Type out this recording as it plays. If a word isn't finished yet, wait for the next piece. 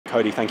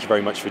Cody, thank you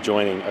very much for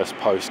joining us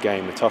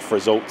post-game. A tough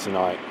result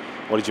tonight.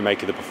 What did you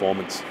make of the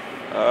performance?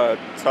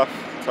 Tough.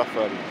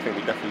 I think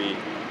there's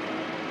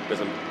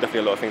definitely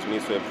a lot of things we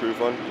need to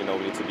improve on. You know,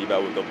 we need to be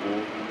better with the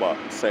ball. But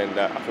saying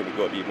that, I think we've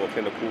got to be more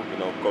clinical. You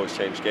know, goals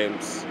change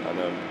games, and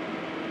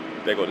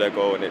they got their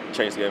goal and it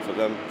changed the game for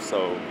them.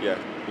 So yeah,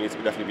 we need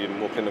to definitely be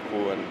more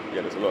clinical, and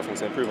yeah, there's a lot of things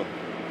to improve on.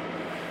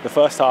 The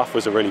first half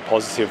was a really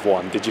positive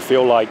one. Did you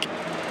feel like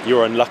you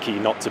were unlucky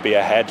not to be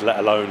ahead, let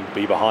alone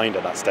be behind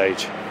at that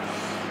stage?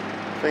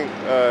 I think,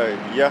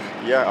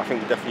 yeah. I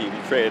think we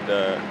created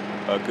a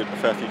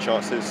fair few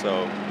chances.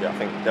 So yeah, I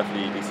think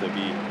definitely needs to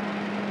be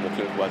more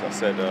clinical, as I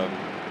said.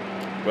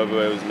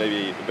 Whether it was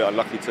maybe a bit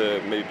unlucky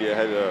to maybe be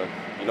ahead,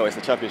 you know, it's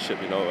the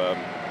championship. You know,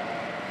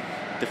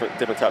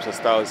 different types of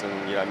styles, and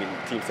you know, I mean,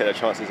 teams take their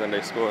chances and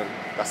they score, and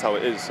that's how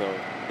it is. So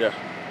yeah.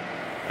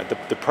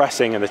 The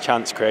pressing and the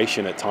chance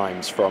creation at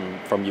times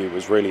from you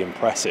was really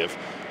impressive.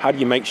 How do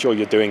you make sure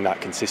you're doing that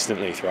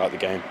consistently throughout the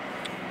game?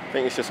 I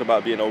think it's just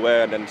about being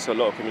aware, and then it's a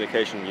lot of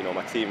communication. You know,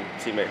 my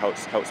teammate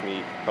helps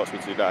me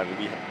do that, and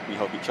we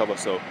help each other.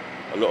 So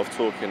a lot of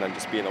talking and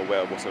just being aware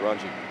of what's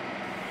around you.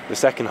 The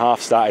second half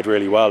started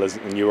really well,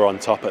 and you were on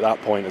top at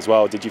that point as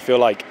well. Did you feel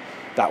like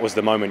that was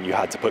the moment you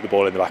had to put the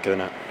ball in the back of the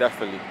net?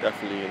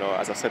 Definitely. You know,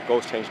 as I said,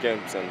 goals change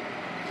games, and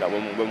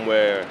when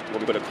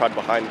we've got a crowd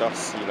behind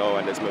us, you know,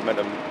 and there's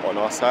momentum on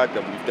our side,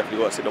 then we've definitely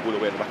got to sit the ball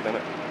away in the back of the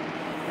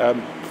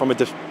net. From a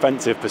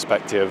defensive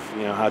perspective,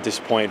 you know, how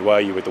disappointed were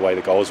you with the way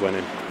the goals went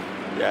in?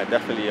 Yeah,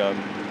 definitely.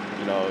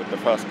 You know, the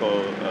first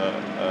goal,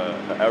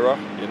 error,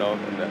 you know,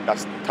 and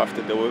that's tough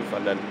to deal with.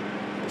 And then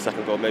the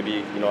second goal, maybe,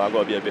 you know, I've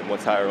got to be a bit more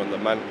tighter on the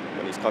man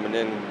when he's coming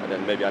in, and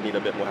then maybe I need a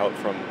bit more help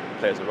from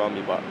players around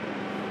me. But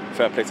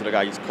fair play to the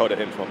guy, he's curled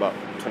it in from about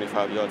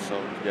 25 yards.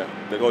 So yeah,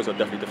 the goals are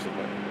definitely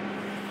difficult.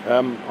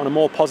 On a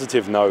more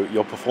positive note,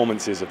 your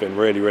performances have been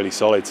really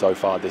solid so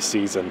far this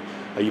season.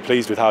 Are you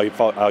pleased with how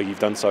you've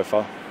done so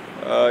far?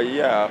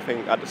 Yeah, I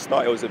think at the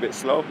start it was a bit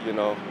slow. You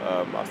know,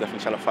 I was definitely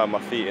trying to find my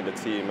feet in the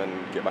team and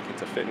get back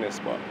into fitness.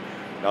 But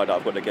now that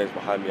I've got the games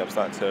behind me, I'm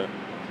starting to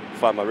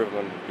find my rhythm.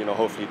 And you know,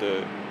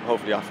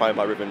 hopefully I find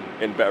my rhythm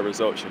in better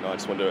results. You know, I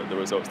just want the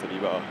results to be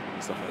better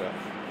and stuff like that.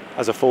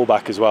 As a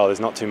fullback as well, there's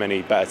not too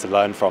many better to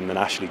learn from than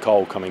Ashley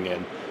Cole coming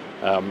in.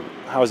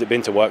 How has it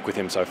been to work with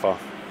him so far?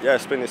 Yeah,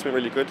 it's been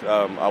really good.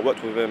 I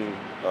worked with him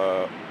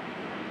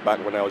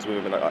back when I was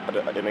with him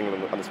in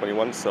England under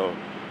 21, so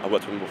I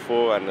worked with him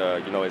before,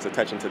 and you know, his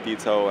attention to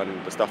detail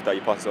and the stuff that he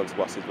passes on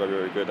to us is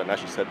very good. And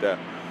as you said there,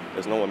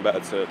 there's no one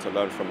better to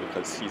learn from,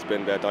 because he's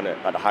been there, done it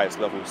at the highest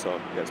level. So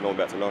yeah, there's no one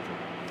better to learn from.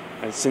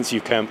 And since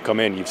you've come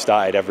in, you've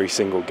started every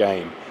single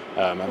game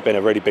and been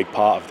a really big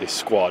part of this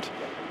squad.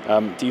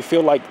 Do you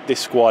feel like this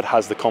squad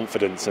has the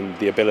confidence and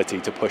the ability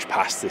to push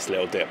past this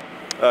little dip?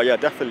 Yeah,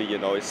 definitely. You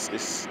know,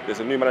 there's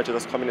a new manager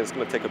that's coming in. It's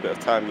going to take a bit of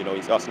time. You know,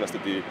 he's asking us to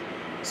do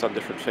some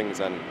different things,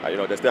 and you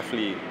know, there's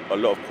definitely a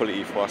lot of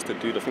quality for us to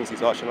do the things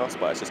he's asking us,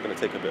 but it's just going to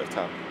take a bit of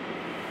time.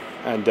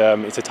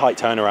 And it's a tight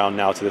turnaround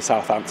now to the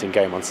Southampton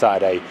game on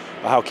Saturday.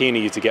 How keen are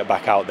you to get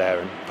back out there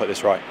and put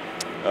this right?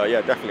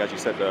 Yeah, definitely. As you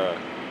said, the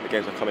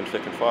games are coming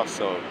thick and fast,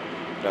 so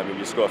you know, I mean,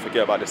 we just got to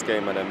forget about this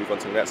game and then move on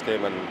to the next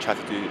game and try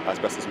to do as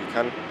best as we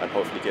can and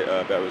hopefully get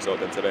a better result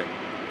than today.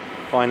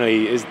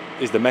 Finally, is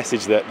the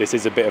message that this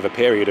is a bit of a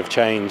period of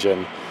change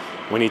and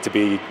we need to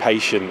be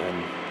patient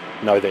and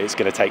know that it's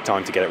going to take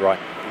time to get it right?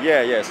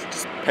 Yeah, it's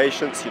just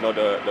patience. You know,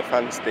 the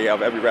fans, they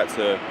have every right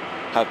to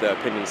have their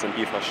opinions and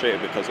be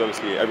frustrated, because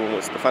obviously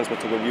the fans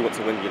want to win, we want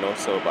to win, you know.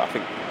 So, but I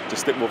think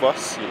just stick with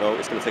us. You know,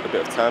 it's going to take a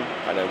bit of time,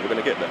 and then we're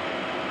going to get there.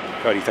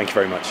 Cody, thank you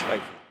very much.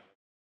 Thank you.